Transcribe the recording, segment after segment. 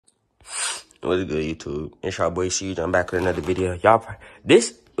What's good, YouTube? It's your boy Siege. I'm back with another video.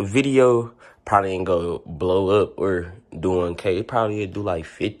 This video probably ain't gonna blow up or do 1K. It probably do like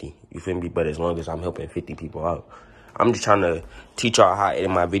 50. You feel me? But as long as I'm helping 50 people out, I'm just trying to teach y'all how to edit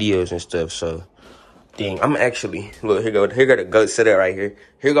my videos and stuff. So, I'm actually look here. Go the goat setup right here.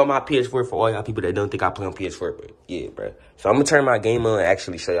 Here go my PS4 for all y'all people that don't think I play on PS4. But yeah, bro. So I'm gonna turn my game on and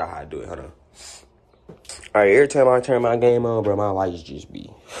actually show y'all how to do it. Hold on. All right, every time I turn my game on, bro, my lights just be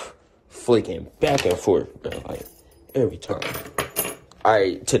flicking back and forth, bro, like every time. All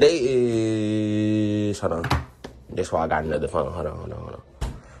right, today is, hold on. That's why I got another phone. Hold on.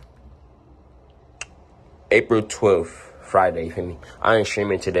 April 12th, Friday, you feel me? I ain't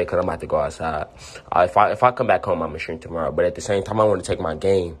streaming today because I'm about to go outside. If I come back home, I'm going to stream tomorrow. But at the same time, I want to take my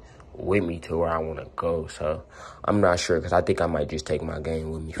game with me to where I want to go. So I'm not sure because I think I might just take my game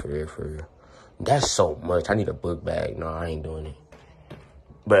with me for real. That's so much. I need a book bag. No, I ain't doing it.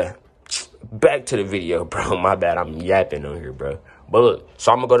 But back to the video, bro. My bad. I'm yapping on here, bro. But look,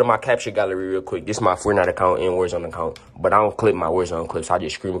 so I'm going to go to my capture gallery real quick. This is my Fortnite account and Warzone account. But I don't clip my Warzone clips. I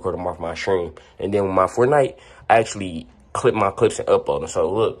just screen record them off my stream. And then with my Fortnite, I actually clip my clips and upload them.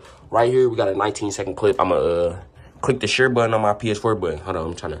 So look, right here, we got a 19-second clip. I'm going to click the share button on my PS4 button. Hold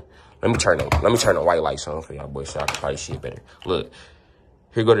on, let me turn the white lights on for y'all boys so I can probably see it better. Look.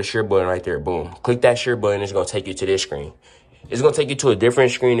 Here go the share button right there. Boom. Click that share button. It's going to take you to this screen. It's going to take you to a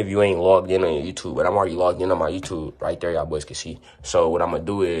different screen if you ain't logged in on your YouTube. But I'm already logged in on my YouTube right there. Y'all boys can see. So what I'm going to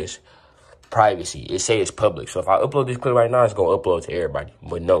do is privacy. It say it's public. So if I upload this clip right now, it's going to upload to everybody.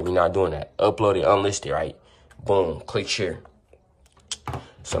 But no, we're not doing that. Upload it unlisted, right? Boom. Click share.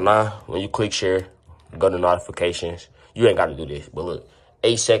 So now when you click share, go to notifications. You ain't got to do this. But look,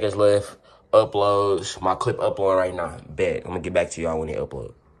 8 seconds left. Uploads. My clip upload right now. Bet. I'm gonna get back to y'all when it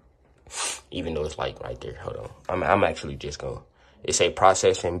upload. Even though it's like right there. Hold on. I'm actually just gonna. It say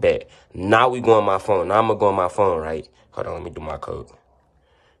processing. Bet. Now we go on my phone. Now I'm gonna go on my phone, right? Hold on. Let me do my code.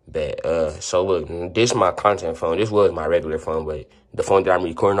 Bet. So look, this is my content phone. This was my regular phone, but the phone that I'm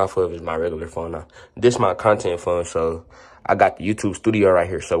recording off of is my regular phone now. This is my content phone. So I got the YouTube studio right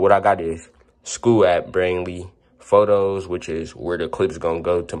here. So what I got is school app, Brainly, photos, which is where the clips gonna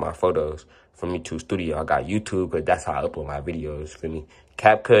go to my photos. From YouTube Studio, I got YouTube, because that's how I upload my videos, for me.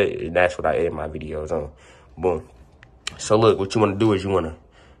 CapCut, that's what I edit my videos on. Boom. So look, what you want to do is you want to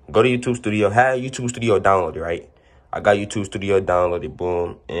go to YouTube Studio, have YouTube Studio downloaded, right? I got YouTube Studio downloaded,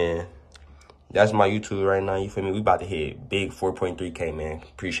 boom, and that's my YouTube right now, you feel me? We about to hit big 4.3K, man.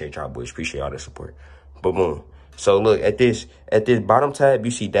 Appreciate y'all, boys. Appreciate all the support. But boom. So look, at this bottom tab, you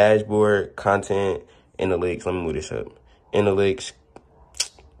see dashboard, content, analytics. Let me move this up. Analytics,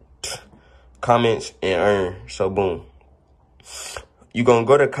 comments, and earn. So boom, you gonna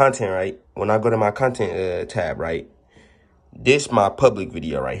go to content, right? When I go to my content tab, right, this my public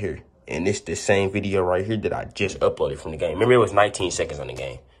video right here, and it's the same video right here that I just uploaded from the game. Remember, it was 19 seconds on the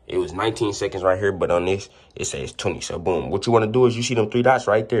game. It was 19 seconds right here, but on this it says 20. So boom, what you want to do is you see them 3 dots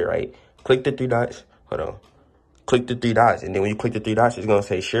right there, right? Click the 3 dots. Hold on. Click the 3 dots, and then when you click the 3 dots, it's gonna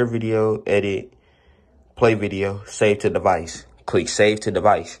say share video, edit, play video, save to device. Click save to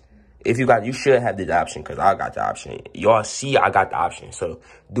device. If you should have this option, because I got the option. Y'all see I got the option. So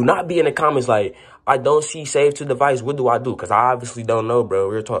do not be in the comments like, I don't see save to device. What do I do? Because I obviously don't know, bro.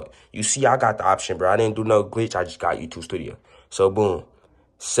 Real talk. You see I got the option, bro. I didn't do no glitch. I just got YouTube Studio. So boom.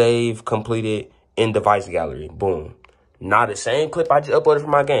 Save completed in device gallery. Boom. Now the same clip I just uploaded from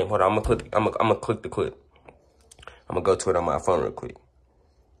my game. Hold on. I'm gonna click the clip. I'm gonna go to it on my phone real quick.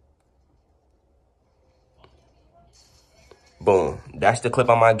 Boom. That's the clip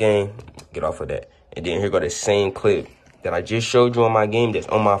on my game. Get off of that. And then here go the same clip that I just showed you on my game that's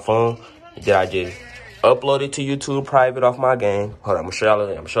on my phone that I just uploaded to YouTube private off my game. Hold on. I'm going to show y'all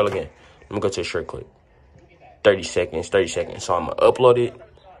again. Let me go to the share clip. 30 seconds. So I'm going to upload it.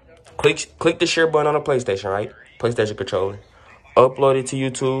 Click the share button on the PlayStation, right? PlayStation controller. Upload it to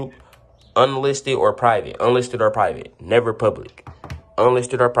YouTube. Unlisted or private. Unlisted or private. Never public.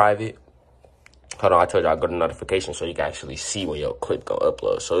 Unlisted or private. Hold on, I told you I go to notifications so you can actually see when your clip gonna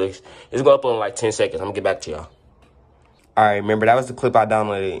upload. So it's gonna upload in like 10 seconds. I'm gonna get back to y'all. All right, remember that was the clip I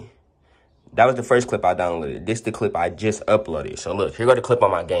downloaded. That was the first clip I downloaded. This the clip I just uploaded. So look, here go the clip on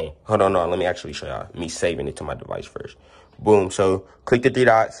my game. Hold on, no, let me actually show y'all. Me saving it to my device first. Boom. So click the 3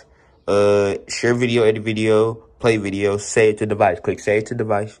 dots. Share video, edit video, play video, save to device. Click save to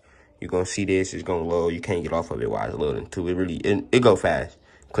device. You're gonna see this. It's gonna load. You can't get off of it while it's loading too. It go fast.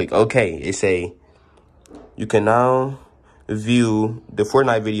 Click OK. It say, you can now view the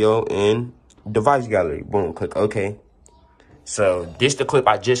Fortnite video in device gallery. Boom, click OK. So this the clip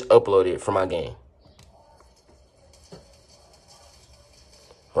I just uploaded from my game.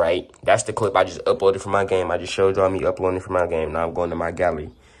 right? That's the clip I just uploaded from my game. I just showed y'all me uploading from my game. Now I'm going to my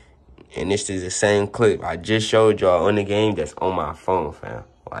gallery. And this is the same clip I just showed y'all on the game that's on my phone, fam.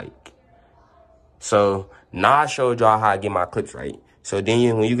 Like, so now I showed y'all how I get my clips, right? So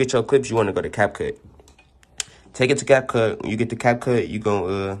then when you get your clips, you want to go to CapCut. Take it to CapCut. When you get to CapCut, you gonna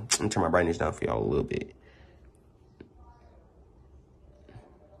let me turn my brightness down for y'all a little bit.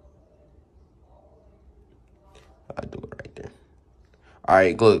 I'll do it right there. All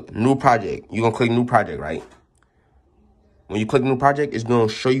right, look, new project. You gonna click new project, right? When you click new project, it's gonna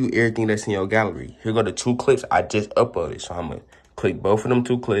show you everything that's in your gallery. Here go the 2 clips I just uploaded. So I'm gonna click both of them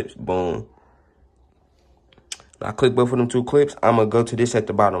 2 clips. Boom. I click both of them 2 clips. I'm gonna go to this at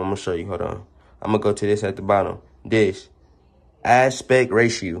the bottom. I'm gonna show you. Hold on. I'm gonna go to this at the bottom. This aspect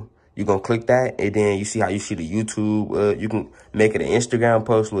ratio. You gonna click that, and then you see how you see the YouTube. You can make it an Instagram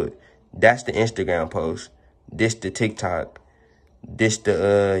post. Look, that's the Instagram post. This the TikTok. This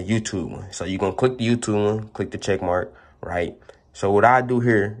the YouTube one. So you gonna click the YouTube one. Click the check mark, right? So what I do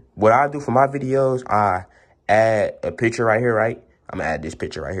here, what I do for my videos, I add a picture right here, right? I'm gonna add this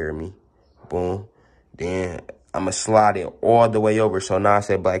picture right here of me. Boom. Then I'm gonna slide it all the way over. So now I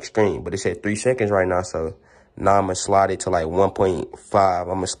said black screen, but it said 3 seconds right now. So now I'm gonna slide it to like 1.5. I'm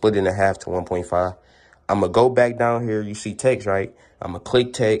gonna split it in half to 1.5. I'm gonna go back down here. You see text, right? I'm gonna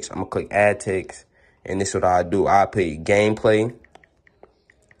click text. I'm gonna click add text. And this is what I do. I put gameplay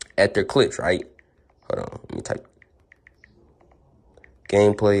at their clips, right? Hold on. Let me type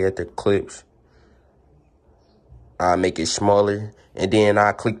gameplay at their clips. I make it smaller. And then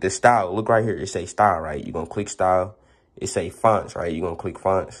I click the style. Look right here. It say style, right? You're going to click style. It say fonts, right? You're going to click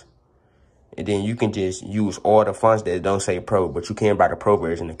fonts. And then you can just use all the fonts that don't say pro. But you can buy the pro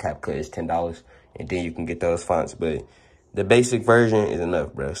version of CapCut. It's $10. And then you can get those fonts. But the basic version is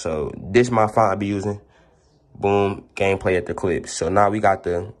enough, bro. So this my font I be using. Boom. Gameplay at the clips. So now we got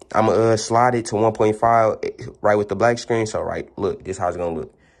the... I'm going to slide it to 1.5 right with the black screen. So, right. Look. This is how it's going to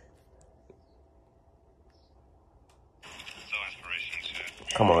look.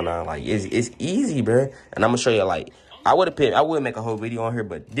 Come on now, like it's easy, bro. And I'm gonna show you, like, I would make a whole video on here,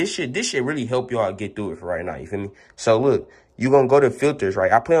 but this shit really help y'all get through it for right now. You feel me? So look, you gonna go to filters,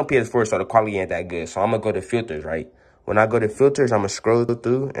 right? I play on PS4, so the quality ain't that good. So I'm gonna go to filters, right? When I go to filters, I'm gonna scroll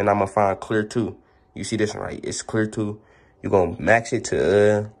through and I'm gonna find clear 2. You see this one, right? It's clear 2. You're gonna max it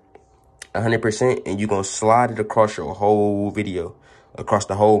to 100%, and you're gonna slide it across your whole video, across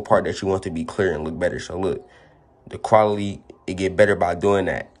the whole part that you want to be clear and look better. So look, the quality, it get better by doing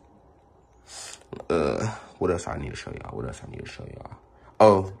that. What else I need to show y'all?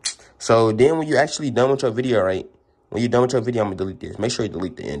 Oh, so then when you actually done with your video, right? When you're done with your video, I'm gonna delete this. Make sure you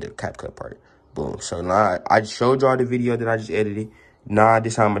delete the end of the CapCut part. Boom. So now I showed y'all the video that I just edited. Now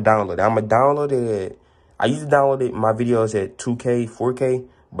this time I'm gonna download it. I'm gonna download it. I used to download my videos at 2K, 4K,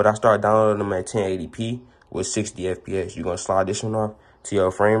 but I started downloading them at 1080p with 60 FPS. You're gonna slide this one off to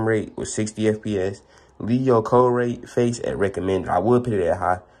your frame rate with 60 FPS. Leave your code rate face at recommended. I would put it at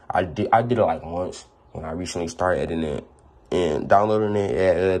high. I did it like once when I recently started editing it and downloading it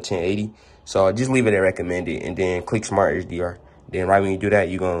at 1080. So just leave it at recommended and then click Smart HDR. Then right when you do that,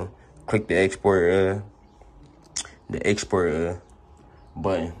 you're gonna click the export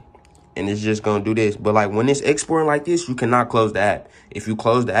button. And it's just gonna do this. But like when it's exporting like this, you cannot close the app. If you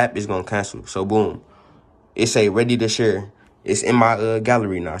close the app, it's gonna cancel. So boom. It say ready to share. It's in my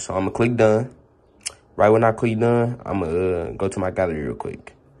gallery now. So I'm gonna click done. Right when I click done, I'm gonna go to my gallery real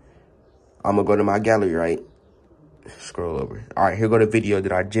quick. I'm gonna go to my gallery, right? Scroll over. All right, here go the video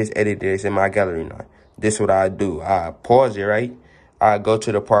that I just edited. It's in my gallery now. This is what I do. I pause it, right? I go to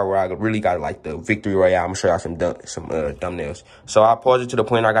the part where I really got like the victory royale. I'm gonna show y'all some thumbnails. So I pause it to the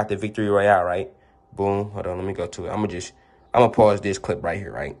point I got the victory royale, right? Boom. Hold on, let me go to it. I'm gonna pause this clip right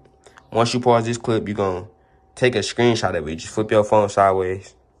here, right? Once you pause this clip, you're gonna take a screenshot of it. Just flip your phone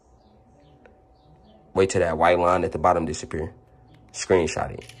sideways. Wait till that white line at the bottom disappear.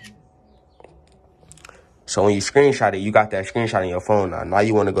 Screenshot it. So when you screenshot it, you got that screenshot in your phone now. Now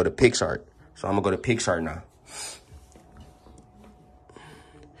you want to go to picsart. So I'm gonna go to picsart now.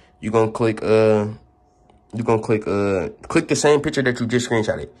 You're gonna click click the same picture that you just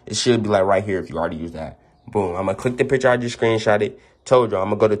screenshotted. It should be like right here if you already used that. Boom. I'm gonna click the picture I just screenshotted. Told you I'm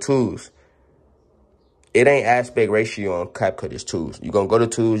gonna go to tools. It ain't aspect ratio on CapCut, it's tools. You're gonna go to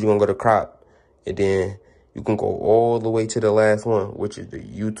tools, you're gonna go to crop. And then you can go all the way to the last one, which is the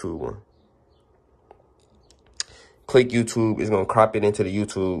YouTube one. Click YouTube. It's going to crop it into the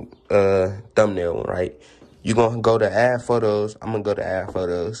YouTube thumbnail one, right? You're going to go to add photos. I'm going to go to add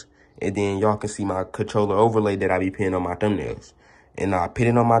photos. And then y'all can see my controller overlay that I be putting on my thumbnails. And I put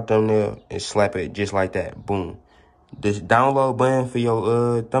it on my thumbnail and slap it just like that. Boom. this download button for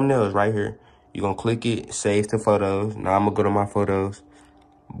your thumbnails right here. You're going to click it, save to photos. Now I'm going to go to my photos.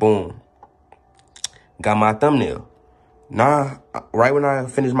 Boom. Got my thumbnail. Now, right when I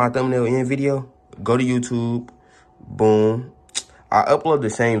finish my thumbnail in video, go to YouTube. Boom. I upload the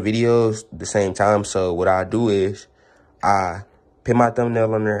same videos the same time. So what I do is I put my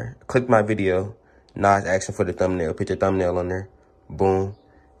thumbnail on there, click my video. Now it's asking for the thumbnail. Put your thumbnail on there. Boom.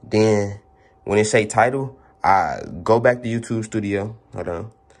 Then when it say title, I go back to YouTube Studio. Hold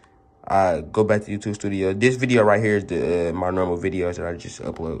on. I go back to YouTube Studio. This video right here is the my normal videos that I just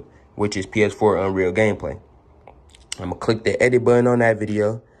upload, which is PS4 Unreal gameplay. I'm going to click the edit button on that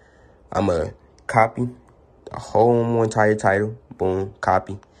video. I'm going to copy the whole entire title. Boom,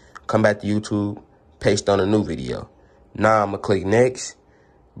 copy. Come back to YouTube, paste on a new video. Now I'm going to click next.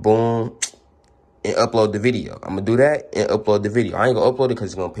 Boom, and upload the video. I'm going to do that and upload the video. I ain't going to upload it because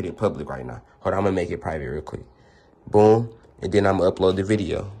it's going to put it public right now. Hold on, I'm going to make it private real quick. Boom, and then I'm going to upload the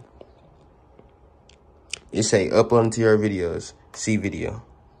video. It say upload to your videos. See video.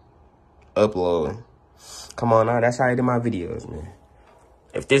 Upload. Come on now, that's how I do my videos, man.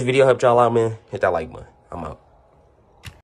 If this video helped y'all out, man, hit that like button. I'm out.